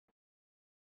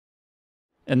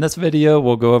In this video,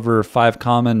 we'll go over 5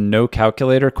 common no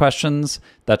calculator questions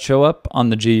that show up on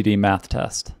the GED Math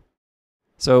Test.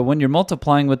 So when you're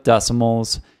multiplying with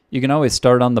decimals, you can always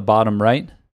start on the bottom right.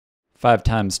 5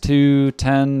 times 2,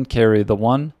 10, carry the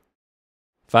 1.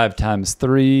 5 times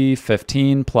 3,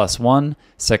 15, plus 1,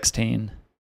 16.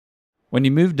 When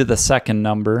you move to the second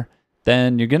number,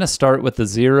 then you're going to start with the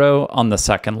 0 on the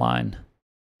second line.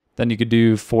 Then you could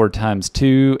do 4 times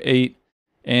 2, 8,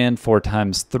 and 4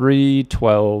 times 3,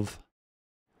 12.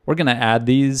 We're going to add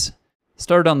these.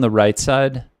 Start on the right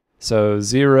side. So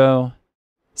 0,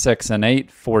 6 and 8,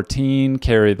 14,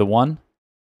 carry the 1.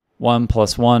 1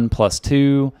 plus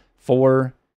 2,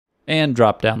 4, and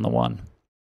drop down the 1.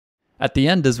 At the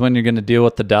end is when you're going to deal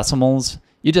with the decimals.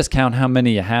 You just count how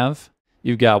many you have.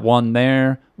 You've got 1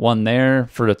 there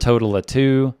for a total of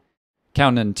 2.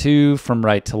 Count in 2 from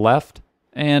right to left,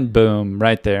 and boom,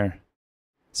 right there.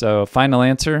 So final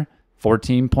answer,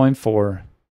 14.4.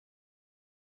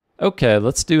 Okay,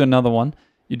 let's do another one.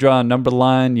 You draw a number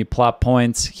line, you plot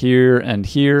points here and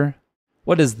here.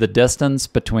 What is the distance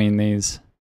between these?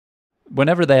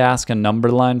 Whenever they ask a number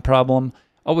line problem,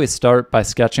 always start by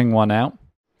sketching one out.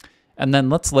 And then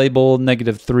let's label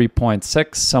negative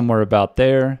 3.6 somewhere about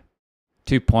there,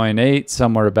 2.8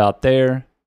 somewhere about there.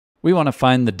 We want to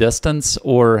find the distance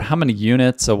or how many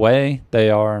units away they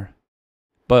are.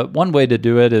 But one way to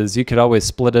do it is you could always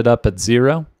split it up at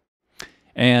 0.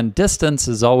 And distance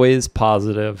is always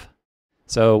positive.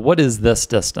 So what is this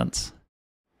distance?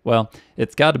 Well,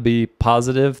 it's got to be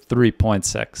positive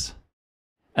 3.6.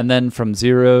 And then from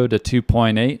 0 to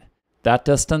 2.8, that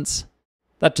distance,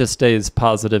 that just stays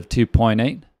positive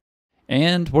 2.8.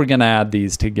 And we're going to add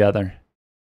these together.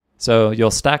 So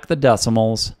you'll stack the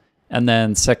decimals, and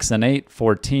then 6 and 8,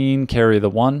 14, carry the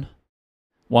 1.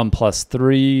 1 plus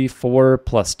 3, 4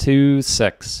 plus 2,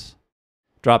 6.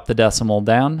 Drop the decimal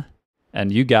down, and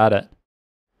you got it.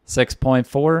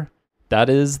 6.4, that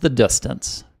is the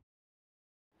distance.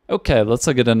 Okay, let's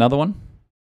look at another one.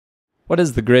 What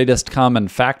is the greatest common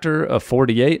factor of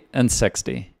 48 and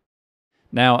 60?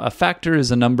 Now, a factor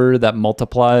is a number that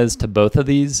multiplies to both of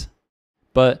these,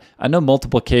 but I know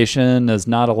multiplication is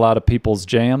not a lot of people's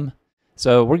jam,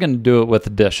 so we're going to do it with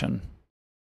addition.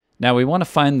 Now, we want to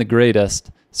find the greatest,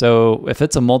 so if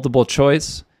it's a multiple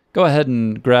choice, go ahead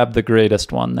and grab the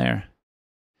greatest one there.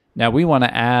 Now, we want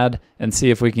to add and see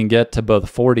if we can get to both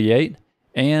 48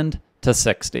 and to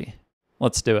 60.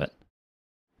 Let's do it.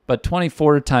 But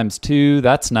 24 times 2,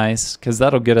 that's nice, because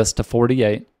that'll get us to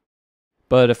 48.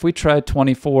 But if we try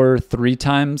 24 3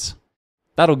 times,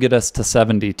 that'll get us to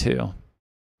 72.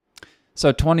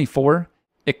 So 24,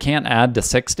 it can't add to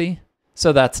 60,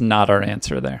 so that's not our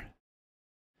answer there.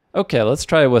 Okay, let's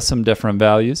try it with some different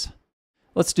values.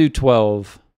 Let's do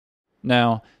 12.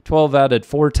 Now, 12 added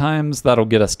 4 times, that'll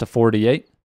get us to 48.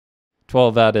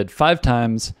 12 added 5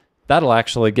 times, that'll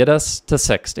actually get us to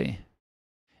 60.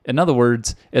 In other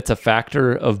words, it's a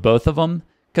factor of both of them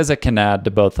because it can add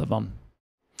to both of them.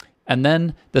 And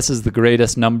then this is the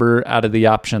greatest number out of the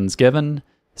options given,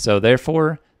 so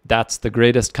therefore, that's the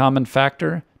greatest common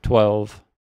factor, 12.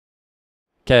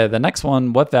 Okay, the next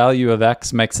one, what value of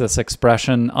x makes this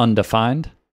expression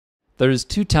undefined? There's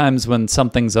 2 times when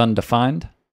something's undefined.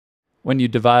 When you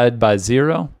divide by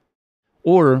 0,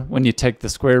 or when you take the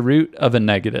square root of a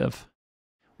negative.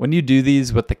 When you do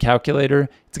these with the calculator,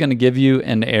 it's going to give you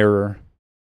an error.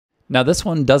 Now this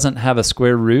one doesn't have a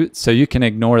square root, so you can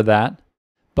ignore that,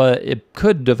 but it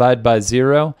could divide by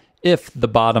 0 if the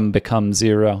bottom becomes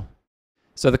 0.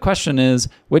 So the question is,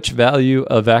 which value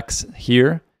of x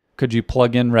here could you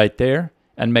plug in right there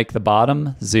and make the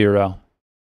bottom 0?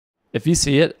 If you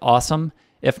see it, awesome.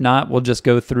 If not, we'll just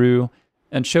go through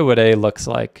and show what a looks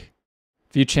like.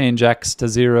 If you change x to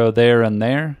 0 there and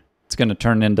there, it's going to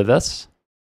turn into this.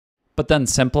 But then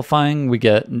simplifying, we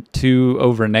get 2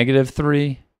 over negative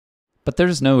 3. But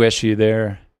there's no issue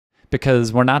there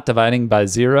because we're not dividing by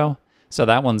 0, so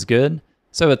that one's good.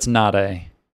 So it's not a.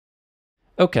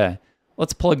 Okay,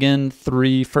 let's plug in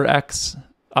 3 for x,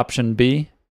 option B.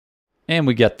 And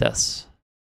we get this.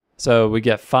 So we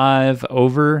get 5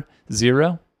 over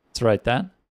 0. Let's write that.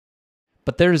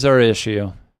 But there's our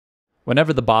issue.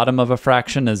 Whenever the bottom of a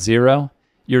fraction is 0,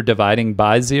 you're dividing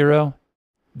by 0.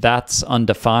 That's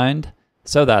undefined.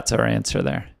 So that's our answer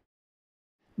there.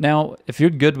 Now, if you're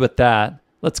good with that,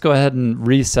 let's go ahead and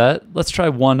reset. Let's try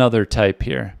one other type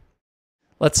here.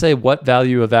 Let's say what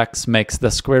value of x makes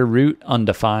the square root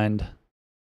undefined?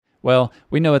 Well,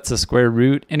 we know it's a square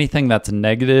root. Anything that's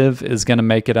negative is going to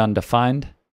make it undefined.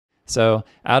 So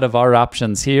out of our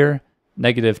options here,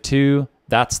 negative 2,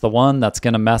 that's the one that's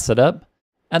going to mess it up,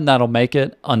 and that'll make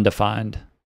it undefined.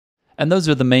 And those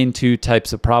are the main two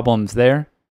types of problems there.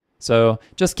 So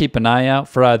just keep an eye out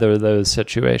for either of those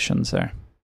situations there.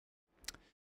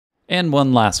 And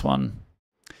one last one.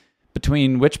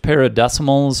 Between which pair of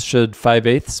decimals should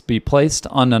 5/8 be placed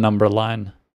on a number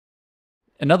line?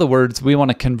 In other words, we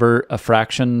want to convert a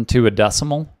fraction to a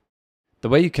decimal. The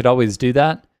way you could always do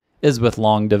that is with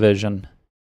long division.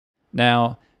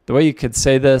 Now, the way you could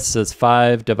say this is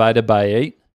 5 divided by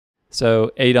 8.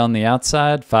 So 8 on the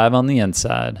outside, 5 on the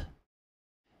inside.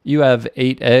 You have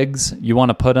 8 eggs, you want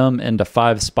to put them into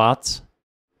 5 spots,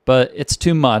 but it's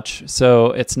too much, so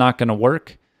it's not going to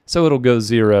work, so it'll go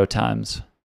 0 times.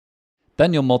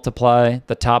 Then you'll multiply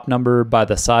the top number by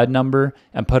the side number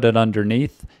and put it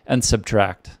underneath and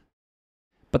subtract.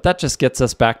 But that just gets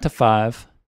us back to 5.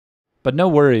 But no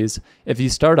worries, if you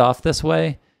start off this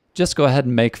way, just go ahead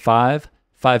and make 5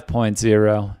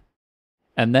 5.0.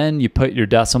 And then you put your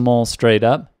decimal straight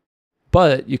up,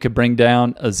 but you could bring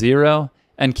down a 0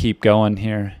 and keep going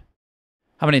here.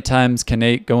 How many times can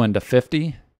 8 go into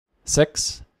 50?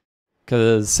 6,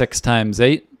 because 6 times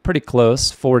 8, pretty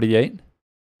close, 48.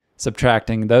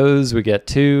 Subtracting those, we get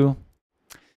 2.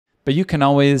 But you can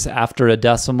always, after a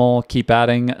decimal, keep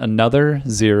adding another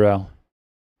 0.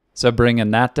 So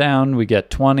bringing that down, we get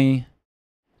 20.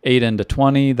 8 into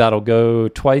 20, that'll go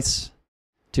twice.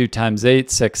 2 times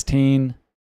 8, 16.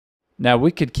 Now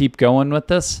we could keep going with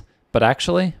this, but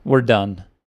actually, we're done.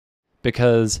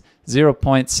 Because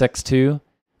 0.62,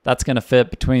 that's going to fit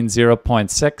between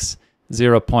 0.6,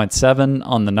 0.7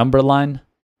 on the number line.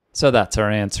 So that's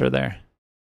our answer there.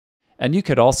 And you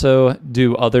could also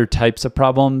do other types of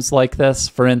problems like this.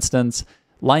 For instance,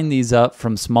 line these up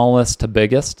from smallest to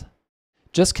biggest.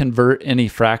 Just convert any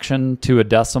fraction to a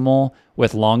decimal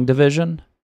with long division.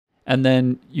 And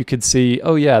then you could see,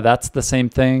 oh yeah, that's the same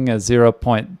thing as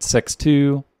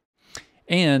 0.62.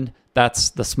 And that's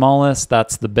the smallest,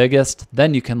 that's the biggest.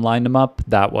 Then you can line them up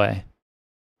that way.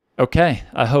 Okay,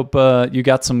 I hope you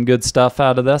got some good stuff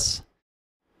out of this.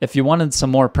 If you wanted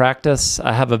some more practice,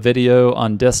 I have a video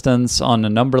on distance on a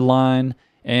number line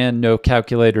and no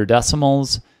calculator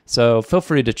decimals, so feel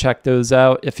free to check those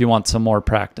out if you want some more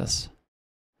practice.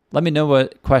 Let me know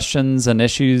what questions and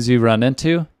issues you run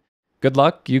into. Good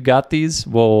luck, you got these.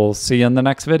 We'll see you in the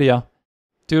next video.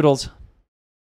 Toodles.